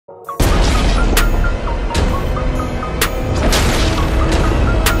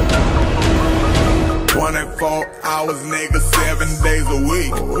hours, nigga, 7 days a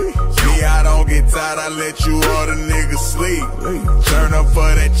week. Me, I don't get tired, I let you other niggas sleep. Turn up for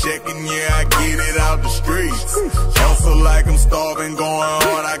that check and yeah, I get it out the streets. Hustle like I'm starving, going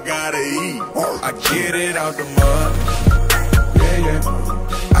hard, I gotta eat. I get it out the mud. Yeah,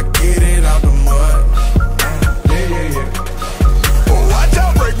 yeah. I get it out the mud. Yeah, yeah, yeah. Oh, watch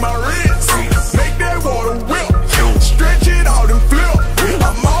out, break my wrist. Make that water whip. Stretch it out and flip.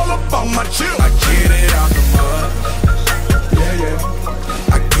 I'm all up on my chill. I get it out the mud. Yeah, yeah.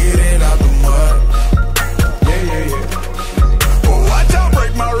 I get it out the mud. Yeah, yeah, yeah. Oh, watch out,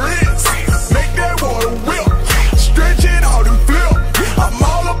 break my wrist. Make that water whip. Stretch it out and flip. I'm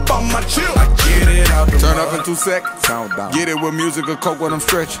all up on my chill. I get it out the mud. Turn up in 2 seconds. Get it with music or coke when I'm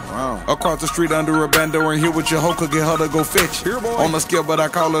stretching. Across the street under a bando and here with your hoe could get her to go fetch. On the scale, but I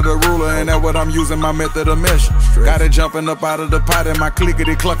call it a ruler, and that's what I'm using, my method of measure. Got it jumping up out of the pot and my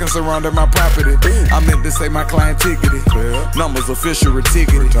clickety clucking surrounding my property. I meant to say my client tickety. Numbers official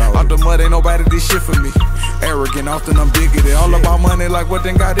tickety. Out the mud ain't nobody did shit for me. Arrogant, often I'm bigoted. All about money like what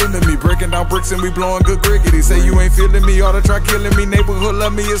then got into me. Breaking down bricks and we blowing good griggity. Say you ain't feeling me, ought to try killing me. Neighborhood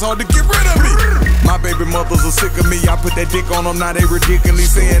love me, it's hard to get rid of me. My baby mothers are sick of me. I put that dick on them, now they ridiculously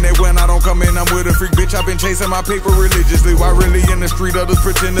saying that when I don't come in, I'm with a freak bitch. I've been chasing my paper religiously. Why really in the street, others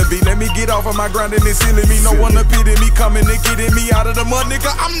pretend to be? Let me get off of my grind and it's silly me. No one to pity me, coming and getting me out of the mud, nigga.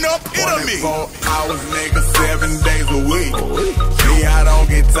 I'm the epitome. 24 hours, nigga, 7 days a week. Me, I don't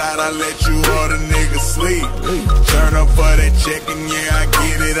get tired, I let you other niggas sleep. Turn up for that check and yeah, I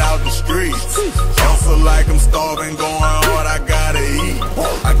get it out the streets. Hustle like I'm starving, going hard, I gotta eat.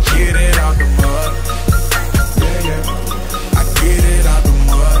 I get it out the mud. Yeah, yeah. I get it out the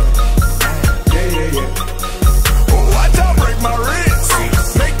mud. Yeah, yeah, yeah. Oh, watch out, break my wrist.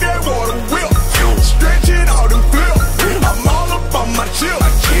 Make that water whip. Stretch it out and flip. I'm all up on my chill. I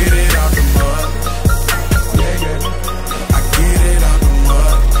get it out the mud. Yeah, yeah. I get it out the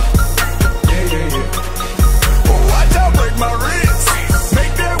mud. Yeah, yeah, yeah. Oh, watch out, break my wrist.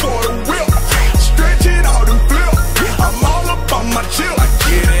 Make that water whip. Stretch it out and flip. I'm all up on my chill. I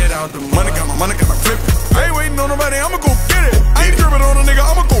get it out the mud. Money got my flip. I ain't waiting on nobody, I'ma go get it. I ain't dripping on a nigga,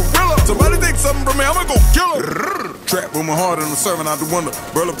 I'ma go real up. Somebody take something from me, I'ma go kill him. Trap booming hard and I'm serving out the window.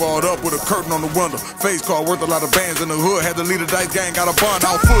 Burla balled up with a curtain on the window. Face card worth a lot of bands in the hood. Had to lead a dice gang, got a bond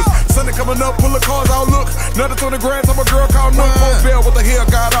out foot. Sunday coming up, pull the cars out, look. Another 20 grand, some a girl called Nook. Post Bell, what the hell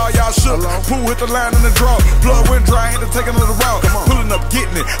got all y'all shook? Pool hit the line in the draw. Blood went dry, had to take another route. Pulling up,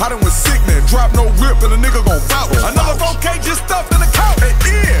 getting it. I done went sickening. Drop no rip and a nigga gon' vouch. Another 4K just stuffed in the couch. Hey,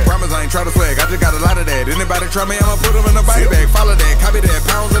 yeah. Promise I ain't try to swag, I just got a lot of that. Anybody try me, I'ma put them in a body bag. Follow that, copy that.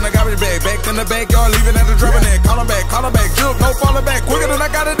 Pounds in the garbage bag. Back in the backyard, leaving at the driving net. Call them back, juke, no falling back. Quicker than I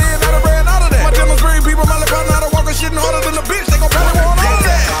got it in, I done ran out of that. My gym is bring people, my lip, I know how to walk and shitting harder than a bitch. They gon' probably want all of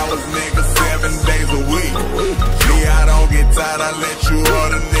that. Hours, nigga, 7 days a week. Me, I don't get tired, I let you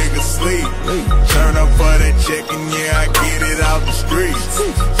other niggas sleep. Turn up for that check and yeah, I get it out the streets.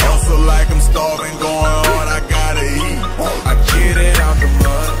 Hustle like I'm starving, going hard, I gotta eat. I get it out the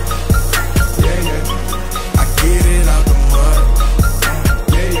mud. Yeah, yeah. I get it out the mud.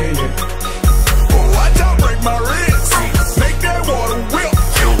 Yeah, yeah, yeah. Oh, watch out, break my wrist. Make that water whip.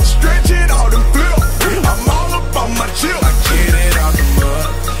 Stretch it out and flip. I'm all up on my chill. I get it out the mud.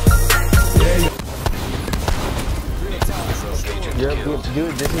 Yeah, yeah.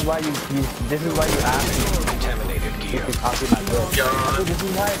 Dude, this is why you asked me if you copy my bro. Dude, this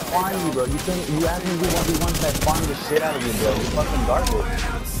is why I farm you, bro. You asked me to do 1v1, I farmed the shit out of you, bro. You're fucking garbage.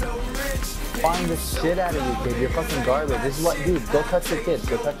 Farm the shit out of you, kid. You're fucking garbage. This is what, dude, go touch your kids.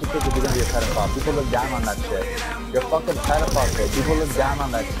 Go touch your kids if you're gonna be a pedophile. People look down on that shit. You're fucking pedophile, kid. People look down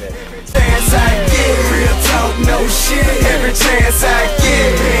on that shit. Chance I get, real talk, no shit. Every chance I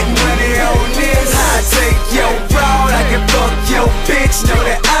get, big money on this. I take your broad, I can fuck your bitch. Know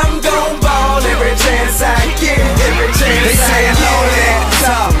that I'm gon' ball. Every chance I get, every chance they say I'm lonely at the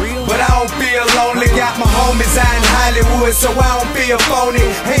top, but I don't feel lonely. Got my homies out in Hollywood, so I don't feel phony.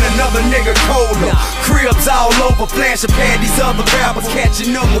 Ain't another nigga colder. Cribs all over, flashing pad these other rappers,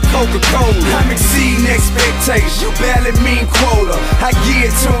 catching up with Coca-Cola. I'm exceeding expectations, you barely mean quota. I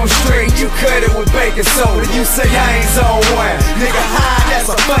get to them straight, you cut it with baking soda. You say I ain't zone one, nigga high, that's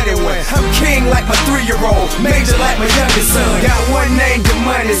a funny one. I'm king like my 3-year-old, major like my youngest son. Got one name to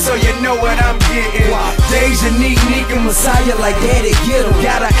money, so you know what I'm getting. Deja, Nika, Messiah like daddy, get him.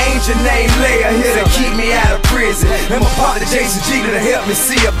 Got an angel named Leia here to keep me out of prison. And my partner Jason G to help me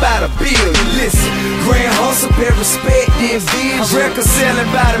see about a billion. Listen, grand hustle, bear respect, then vision. Record selling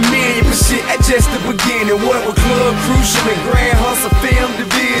about 1 million, but shit, that's just the beginning. What with Club Crucial and Grand Hustle Film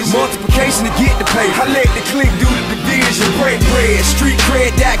Division. Multiple vacation to get the pay. I let the click do the division, break bread.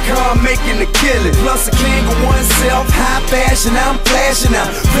 Streetcred.com making the killing. Plus a king of oneself, high fashion, I'm flashing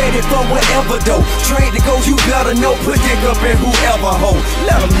out. Ready for whatever though. Train to go, you better know. Put dick up in whoever hoe.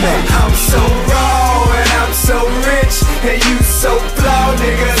 Let them know. I'm so raw and I'm so rich, and you so flawed.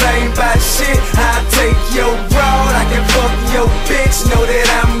 Niggas ain't about shit. I take your broad, I can fuck your bitch. Know that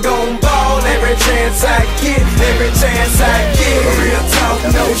I'm gon' ball every chance I get. Every chance I get. Real talk,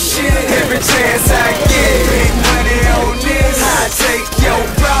 no shit. Every chance I get. Big money on this. I take your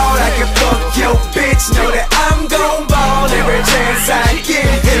broad, I can fuck your bitch. Know that I'm gon' ball every chance I get.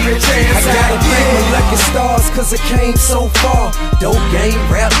 Every chance I gotta thank my lucky stars, cause I came so far. Dope game,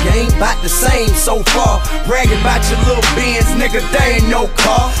 rap game, bout the same so far. Bragging about your little Benz, nigga, they ain't no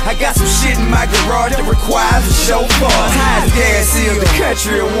car. I got some shit in my garage that requires a chauffeur. Highest gas is the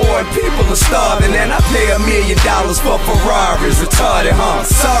country award. People are starving and I pay $1 million for Ferraris. Retarded, huh?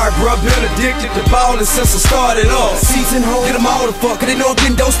 Sorry, bro, been addicted to ballin' since I started off. Season home, get them all the fuck, cause they know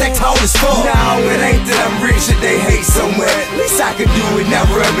getting those stacked tall as fuck. No, it ain't that I'm rich that they hate so much. At least I can do it, now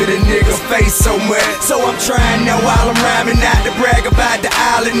rub it in niggas' face so much. So I'm trying now while I'm rhyming not to brag about the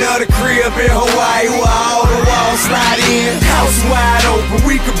island of the crib in Hawaii where all the walls slide in. House wide open,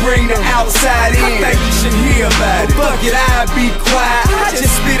 we could bring the outside in. I think you should hear about it. Fuck it, I'll be quiet. I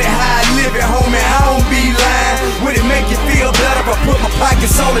just spit it how I live it, homie, I don't be lying. Would it make you feel better if I put my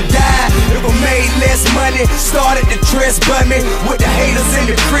pockets on the dime? If I made less money, started to dress bummy. Would the haters and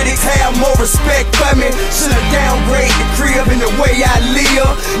the critics have more respect for me? Should've downgrade the crib in the way I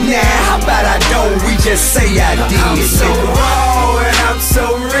live. Nah, how about I don't, we just say I did. I'm so raw and I'm so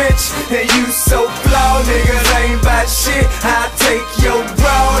rich, and you so flawed. Niggas ain't about shit. I take your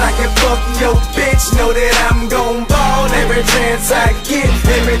broad, I can fuck your bitch. Know that I'm gon' ball every chance I get.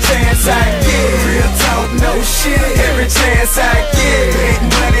 Every chance I get. Real talk, no shit. Every chance I get. Big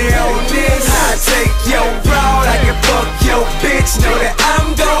money on this. I take your broad, I can fuck your bitch. Know that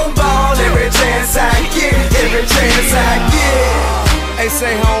I'm gon' ball every chance I get. Every chance I get. Hey,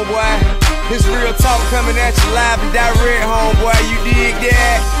 say homeboy, this real talk coming at you live and direct, homeboy. You dig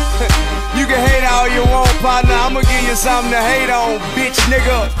that? You can hate all you want, partner. I'ma give you something to hate on, bitch,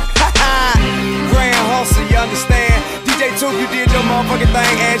 nigga. Grand hustle, you understand? DJ Took, you did your motherfucking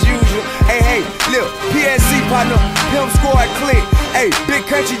thing as usual. Hey, look, PSC partner, Pimp Squad click. Hey, Big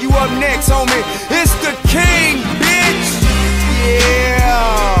Country, you up next, homie. It's the king, bitch.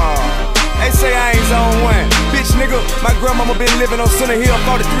 Yeah. They say I ain't zone one. Bitch, nigga, my grandmama been living on Center Hill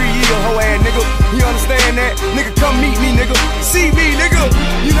 43 years, hoe ass nigga. You understand that? Nigga, come meet me, nigga. See me, nigga.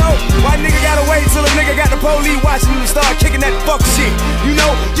 You know, why nigga gotta wait till a nigga got the police watching him start kicking that fuck shit? You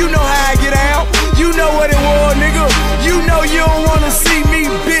know how I get out. You know what it was, nigga. You know you don't wanna see me,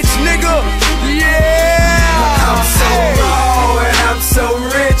 bitch, nigga. Yeah. I'm so raw and I'm so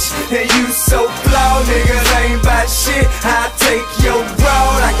rich, and you so flawed. Niggas ain't about shit. I take your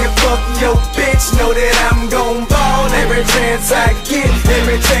broad, I can fuck your bitch. Know that I'm gon' ball every chance I get.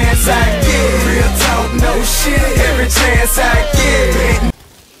 Every chance I get. Real talk, no shit. Every chance I get.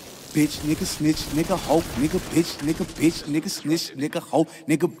 Bitch, nigga, snitch, nigga, hoe, nigga, bitch, nigga, snitch, nigga, hoe,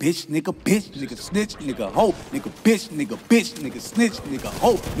 nigga, bitch, nigga, snitch, nigga, hoe, nigga, bitch, nigga, snitch, nigga,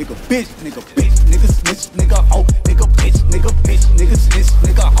 hoe, nigga, bitch, nigga, snitch, nigga, hoe, nigga, bitch, nigga, snitch,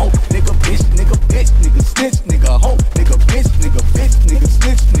 nigga, hoe, nigga, bitch, nigga, snitch, nigga, hoe, nigga, bitch, nigga,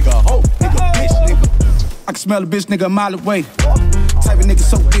 snitch, nigga, hoe, nigga, bitch, nigga. I can smell a bitch, nigga, a mile away. Type of nigga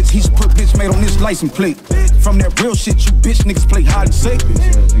so bitch, he should put bitch made on this license plate. From that real shit, you bitch niggas play hide and seek.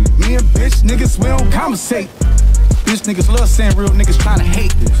 Me and bitch niggas, we don't conversate. Bitch niggas love saying real niggas tryna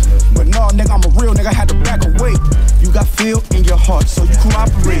hate. But no, nigga, I'm a real nigga, I had to back away. You got feel in your heart, so you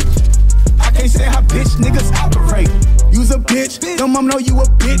cooperate. I can't say how bitch niggas operate. You's a bitch, your mom know you a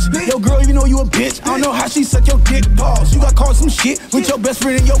bitch. Your girl even know you a bitch. I don't know how she suck your dick. Pause. You got caught some shit with your best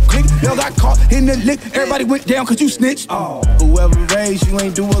friend in your clique. Y'all got caught in the lick. Everybody went down cause you snitched. Oh, whoever raised you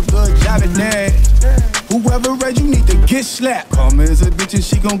ain't do a good job at that. Whoever raised you need to get slapped. Call me as a bitch and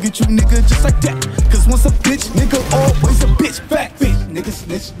she gon' get you nigga just like that. Cause once a bitch, nigga, always a bitch. Fact, bitch, nigga,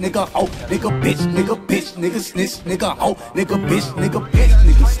 snitch, nigga, oh, nigga, bitch, nigga, snitch, nigga, oh, nigga, bitch, nigga,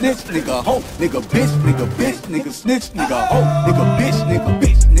 snitch, nigga, oh, nigga, bitch, nigga, snitch, nigga, oh, nigga, bitch,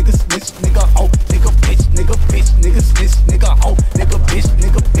 nigga, snitch, nigga, oh, nigga, bitch, nigga, snitch, nigga, oh, nigga, bitch,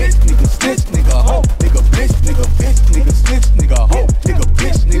 nigga, snitch, nigga, oh, nigga, bitch, nigga, snitch, nigga, oh, nigga,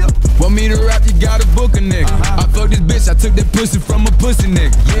 bitch, nigga. Want me to rap, you gotta book a nigga. I fucked this bitch, I took that pussy from a pussy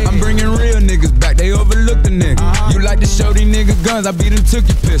nigga. I'm bringing real niggas back, they overlooked the nigga. You like to show these niggas guns, I beat them, took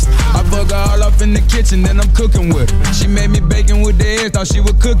your pistol. I fuck her all off in the kitchen, then I'm cooking with her. She made me bacon with the eggs, thought she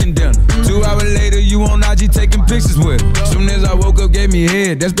was cooking dinner. 2 hours later, you on IG taking pictures with her. Soon as I woke up, gave me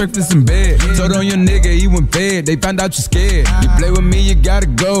head, that's breakfast in bed. Told on your nigga, he went fed, they found out you scared. You play with me, you gotta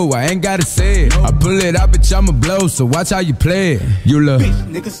go, I ain't gotta say it. I pull it out, bitch, I'ma blow, so watch how you play it. You love bitch,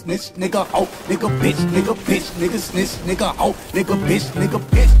 nigga snitch, nigga hoe, nigga bitch, nigga snitch, nigga hoe, nigga bitch,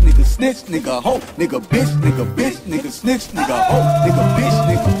 nigga snitch, nigga hoe, nigga bitch, nigga snitch, nigga hoe, nigga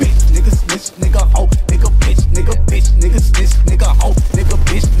bitch, nigga snitch, nigga hoe, nigga bitch, nigga snitch, nigga hoe, nigga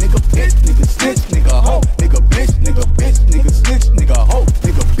bitch, nigga snitch, nigga hoe, nigga bitch, nigga snitch, nigga hoe,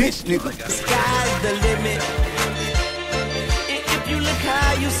 nigga bitch, nigga. The sky's the limit. If you look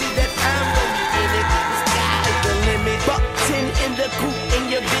high, you see that I'm gonna get it. The sky's the limit. Buck 10 in the coupe and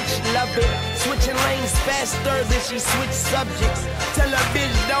your bitch love it. Switching lanes faster than she switch subjects. Tell her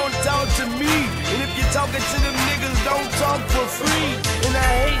bitch don't talk to me. And if you're talking to them niggas, don't talk for free. And I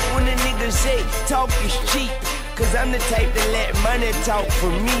hate when the niggas say talk is cheap. Cause I'm the type to let money talk for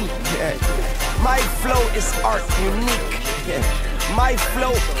me. My flow is art unique. My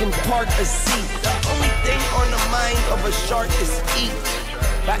flow can part a sea. The only thing on the mind of a shark is eat.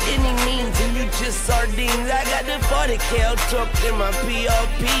 By any means, and you just sardines. I got the 40 cal tucked in my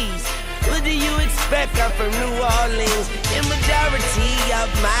PRPs. What do you expect? I'm from New Orleans. The majority of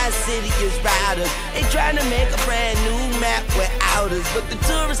my city is riders. They trying to make a brand new map without us. But the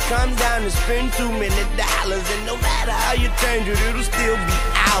tourists come down and spend $2 million. And no matter how you change it, it'll still be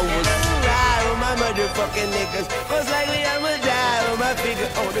ours. Ride with my motherfucking niggas. Most likely I'ma die with my finger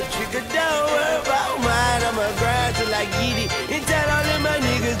on the trigger. Don't worry about mine. I'ma grind till I get it. And tell all of my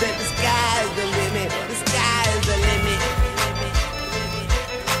niggas that the sky's the limit. The sky's the limit.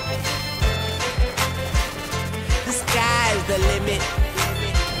 The sky's the limit.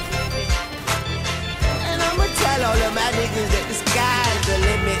 And I'ma tell all of my niggas that the sky's the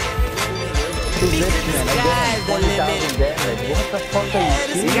limit. Because the sky's the limit. What the fuck are Yeah,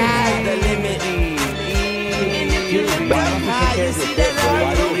 the sky's the limit. And if you look up high, you see that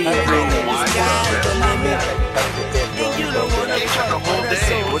I'm moving. The sky's the limit. And you don't wanna fuck with a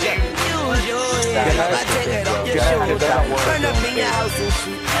soldier. Use your head. I take it off your shoulder. Run up in your house and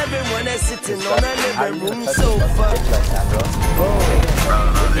shoot everyone that's sitting on a living room sofa.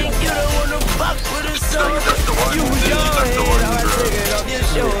 Think you don't wanna fuck with a soldier? Use your head. I take it off your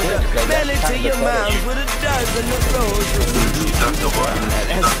shoulder. Mail it to your moms with a dozen of roses.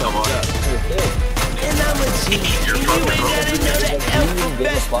 That's fucked up. And I'm a G, and you ain't gotta know the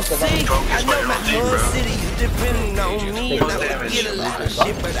alphabet to see. I know my whole city is depending on me. And I forget a lot of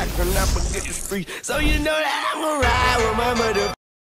shit, but I cannot forget the street. So you know that I'ma ride with my mother.